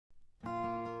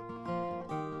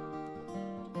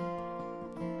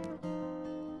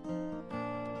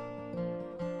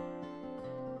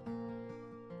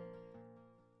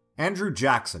Andrew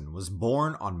Jackson was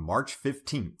born on March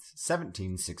 15,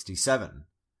 1767,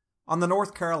 on the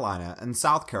North Carolina and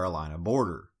South Carolina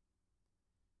border.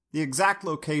 The exact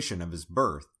location of his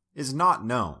birth is not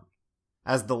known,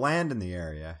 as the land in the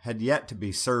area had yet to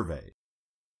be surveyed.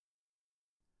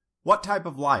 What type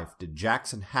of life did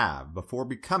Jackson have before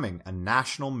becoming a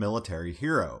national military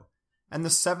hero and the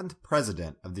 7th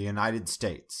President of the United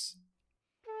States?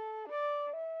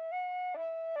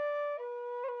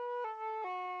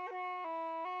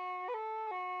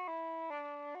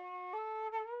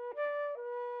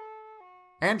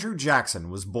 Andrew Jackson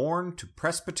was born to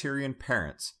Presbyterian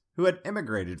parents who had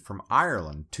immigrated from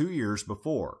Ireland 2 years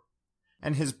before,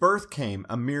 and his birth came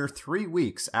a mere 3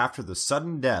 weeks after the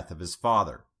sudden death of his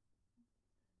father.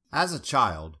 As a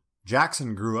child,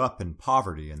 Jackson grew up in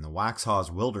poverty in the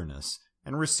Waxhaws Wilderness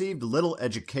and received little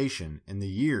education in the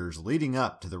years leading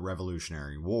up to the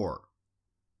Revolutionary War.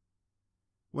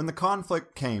 When the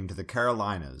conflict came to the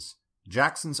Carolinas,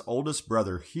 Jackson's oldest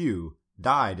brother Hugh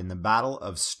died in the Battle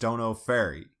of Stono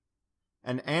Ferry,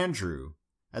 and Andrew,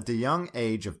 at the young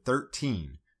age of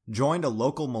 13, joined a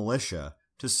local militia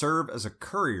to serve as a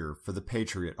courier for the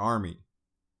Patriot Army.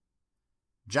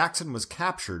 Jackson was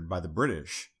captured by the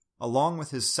British, along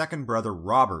with his second brother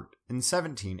Robert, in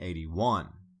 1781.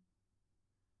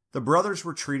 The brothers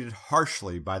were treated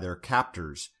harshly by their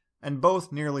captors, and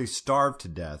both nearly starved to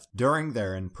death during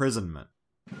their imprisonment.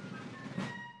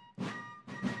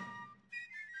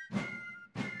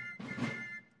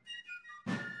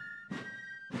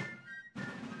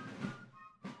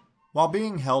 While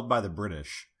being held by the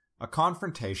British, a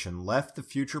confrontation left the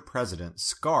future president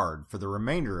scarred for the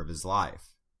remainder of his life.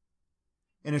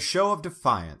 In a show of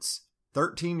defiance,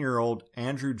 13-year-old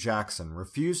Andrew Jackson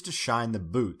refused to shine the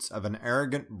boots of an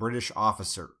arrogant British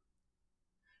officer.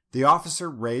 The officer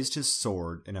raised his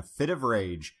sword in a fit of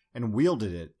rage and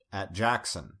wielded it at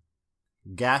Jackson,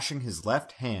 gashing his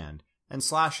left hand and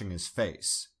slashing his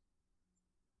face.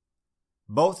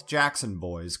 Both Jackson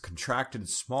boys contracted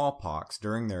smallpox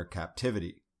during their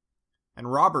captivity, and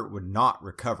Robert would not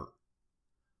recover.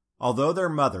 Although their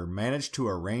mother managed to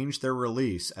arrange their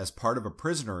release as part of a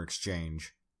prisoner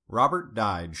exchange, Robert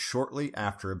died shortly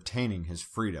after obtaining his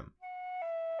freedom.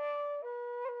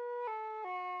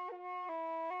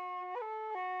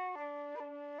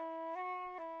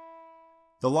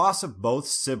 The loss of both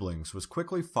siblings was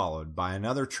quickly followed by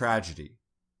another tragedy.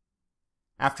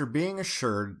 After being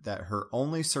assured that her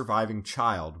only surviving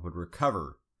child would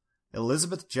recover,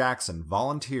 Elizabeth Jackson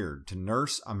volunteered to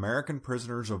nurse American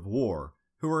prisoners of war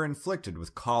who were inflicted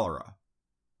with cholera.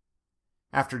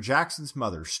 After Jackson's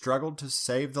mother struggled to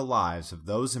save the lives of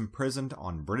those imprisoned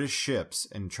on British ships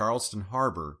in Charleston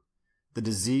Harbor, the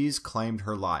disease claimed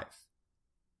her life.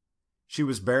 She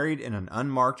was buried in an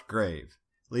unmarked grave,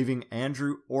 leaving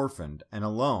Andrew orphaned and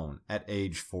alone at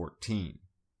age 14.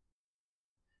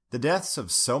 The deaths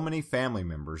of so many family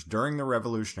members during the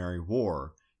Revolutionary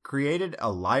War created a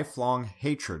lifelong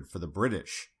hatred for the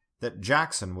British that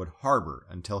Jackson would harbor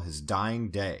until his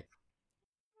dying day.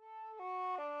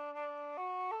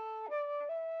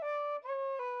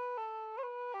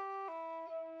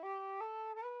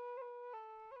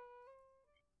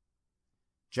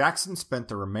 Jackson spent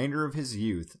the remainder of his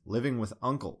youth living with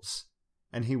uncles,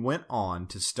 and he went on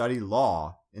to study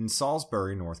law in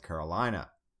Salisbury, North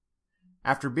Carolina.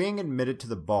 After being admitted to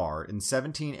the bar in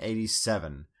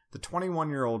 1787, the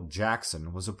 21-year-old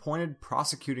Jackson was appointed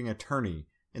prosecuting attorney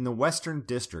in the Western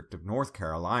District of North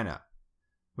Carolina,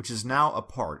 which is now a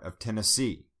part of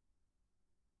Tennessee.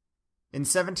 In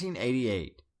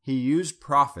 1788, he used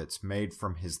profits made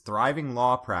from his thriving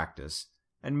law practice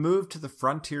and moved to the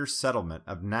frontier settlement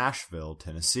of Nashville,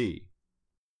 Tennessee.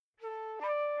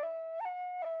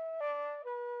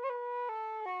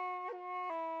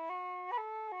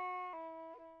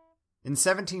 In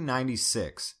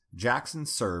 1796, Jackson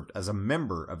served as a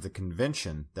member of the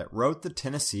convention that wrote the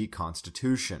Tennessee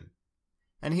Constitution,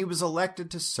 and he was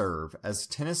elected to serve as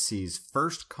Tennessee's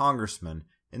first congressman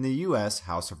in the U.S.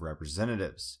 House of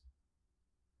Representatives.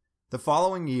 The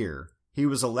following year, he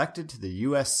was elected to the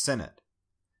U.S. Senate,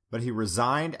 but he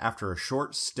resigned after a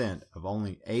short stint of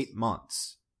only 8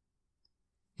 months.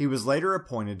 He was later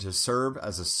appointed to serve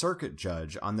as a circuit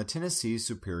judge on the Tennessee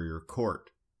Superior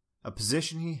Court, a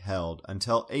position he held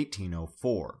until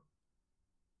 1804.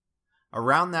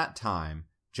 Around that time,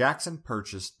 Jackson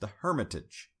purchased the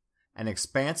Hermitage, an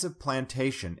expansive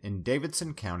plantation in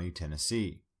Davidson County,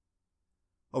 Tennessee.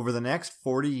 Over the next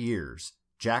 40 years,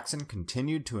 Jackson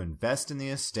continued to invest in the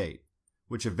estate,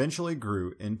 which eventually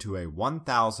grew into a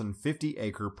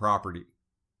 1,050-acre property.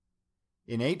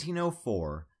 In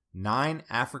 1804, 9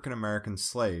 African American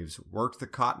slaves worked the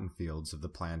cotton fields of the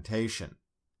plantation.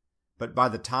 But by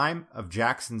the time of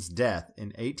Jackson's death in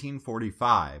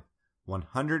 1845,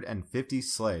 150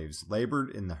 slaves labored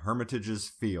in the Hermitage's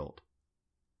field.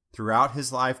 Throughout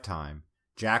his lifetime,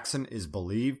 Jackson is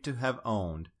believed to have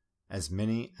owned as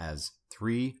many as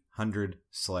 300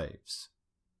 slaves.